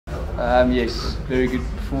Yes, very good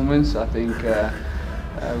performance. I think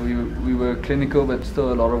we were clinical, but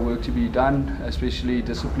still a lot of work to be done, especially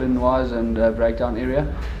discipline-wise and breakdown area.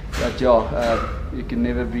 But yeah, you can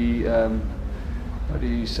never be, what do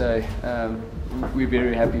you say, we're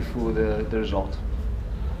very happy for the result.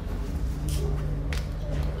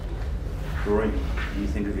 Rory, what do you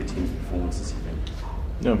think of your team's performance this evening?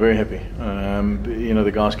 No, very happy.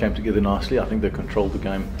 The guys came together nicely. I think they controlled the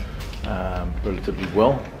game relatively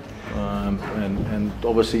well, and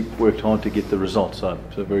obviously worked hard to get the result. So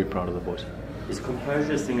very proud of the boys. Is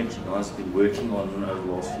composure a thing that you guys have been working on over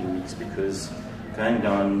the last few weeks? Because going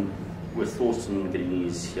down with Thorsten getting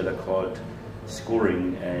his yellow card,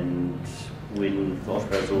 scoring, and when the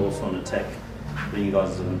Ospreys were also on attack, when you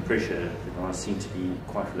guys are under pressure, the guys seem to be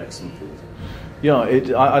quite relaxed in the field. Yeah,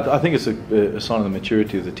 I think it's a sign of the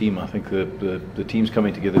maturity of the team. I think the team's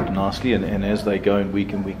coming together nicely, and as they go in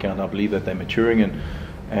week out, I believe that they're maturing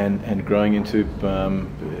and growing into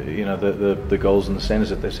the goals and the standards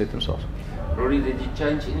that they set themselves. Rory, did you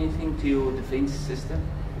change anything to your defence system?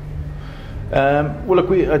 Well, look,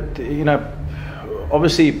 we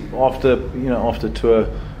obviously after tour.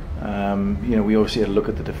 We obviously had a look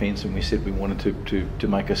at the defence, and we said we wanted to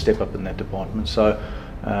make a step up in that department. So,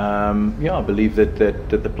 I believe that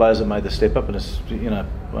the players have made the step up, and it's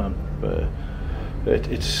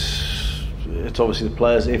obviously the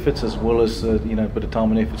players' efforts as well as a bit of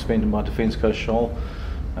time and effort spent by defence coach Charles.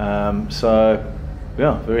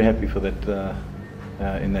 Very happy for that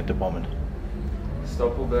in that department.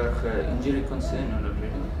 Stoppelberg injury concern or not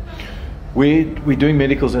really? We're doing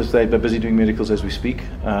medicals they're busy doing medicals as we speak.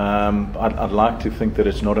 I'd like to think that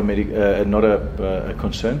it's not a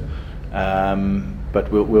concern, but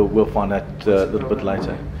we'll find out a little bit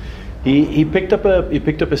later. He picked up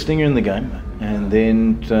a stinger in the game, and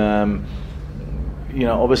then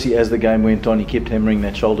obviously as the game went on, he kept hammering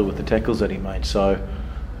that shoulder with the tackles that he made. So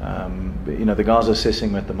the guys are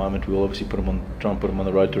assessing him at the moment. We'll obviously try and put him on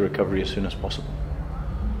the road to recovery as soon as possible.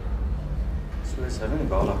 So having a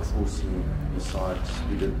guy like Thorsten on the side,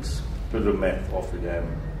 we did a bit of math after the game.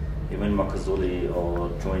 Him and Makazole are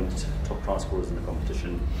joint top try scorers in the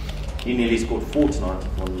competition. He nearly scored 4 tonight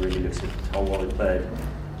if one really looks at how well he played.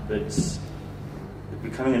 But it's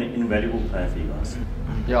becoming an invaluable player for you guys.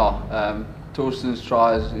 Yeah, Thorsten's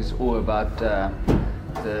tries is all about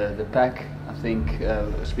the pack. I think,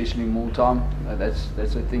 especially more time. That's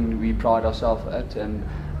the thing we pride ourselves at, and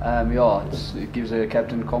it gives a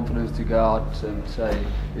captain confidence to go out and say,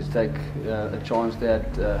 let's take a chance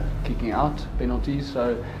at kicking out penalties.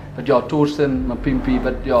 So, but yeah, Thorsten, Mapimpi,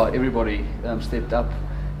 but yeah, everybody stepped up.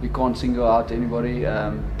 We can't single out anybody.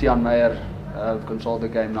 Tian Meyer controlled the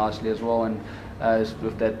game nicely as well, and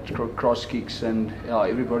with that cross kicks, and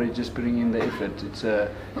everybody just putting in the effort. It's a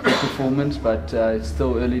good performance, but it's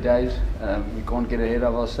still early days. We can't get ahead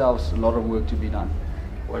of ourselves. A lot of work to be done.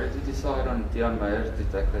 Why did you decide on Tian Meyer to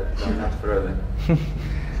take that line out further?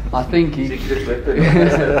 I think he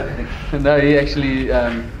he actually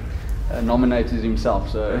nominated himself.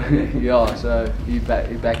 So so he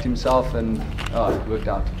backed himself, and it worked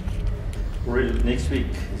out. Rory, next week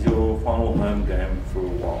is your final home game for a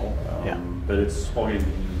while, but it's probably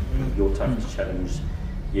your toughest challenge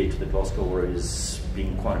yet. The Glasgow Warriors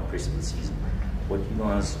being quite impressive this season. What do you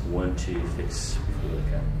guys want to fix before the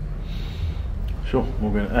game? Sure,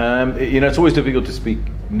 Morgan. It's always difficult to speak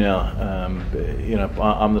now.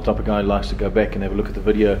 I'm the type of guy who likes to go back and have a look at the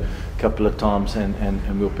video a couple of times,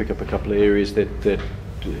 and we'll pick up a couple of areas that a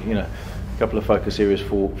couple of focus areas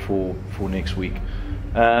for next week.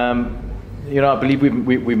 I believe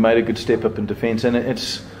we've made a good step up in defence, and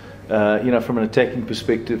it's from an attacking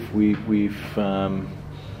perspective, we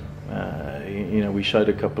showed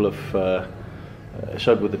a couple of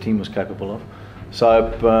showed what the team was capable of. So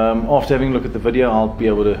after having a look at the video, I'll be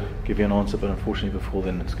able to give you an answer, but unfortunately before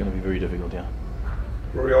then it's going to be very difficult.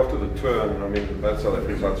 Rory, after the tour, both South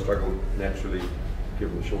Africans struggled naturally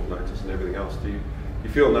given the short notice and everything else. Do you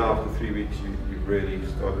feel now after 3 weeks you've really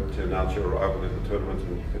started to announce your arrival at the tournament,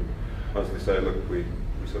 and you can honestly say, look, we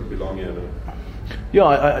sort of belong here now?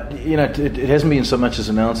 Yeah, it hasn't been so much as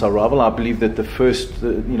announce our arrival. I believe that the first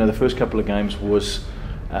couple of games was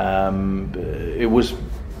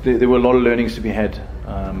there were a lot of learnings to be had,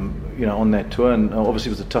 on that tour, and obviously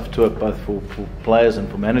it was a tough tour both for players and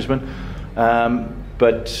for management.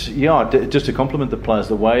 But just to compliment the players,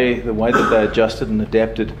 the way that they adjusted and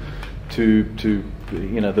adapted to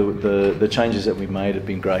the changes that we've made have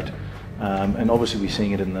been great, and obviously we're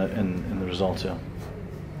seeing it in the results.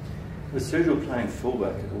 With Sergio playing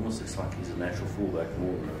fullback, it almost looks like he's a natural fullback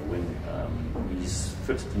more than a wing. He's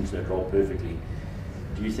fitted into that role perfectly.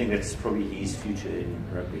 Do you think that's probably his future in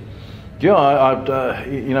rugby? Yeah,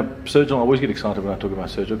 you know, Sergio, I always get excited when I talk about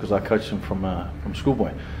Sergio because I coached him from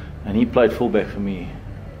schoolboy, and he played fullback for me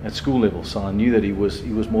at school level, so I knew that he was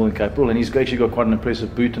more than capable, and he's actually got quite an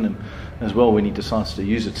impressive boot in him as well when he decides to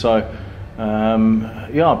use it. So,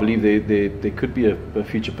 yeah, I believe there could be a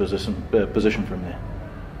future position for him there.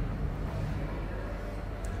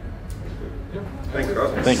 Thanks,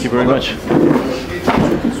 guys. Thank you very much.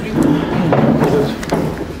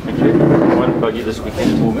 Thank you. One buggy this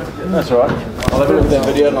weekend. That's all right. I'll have a look at that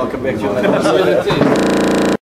video and I'll come back to you on that.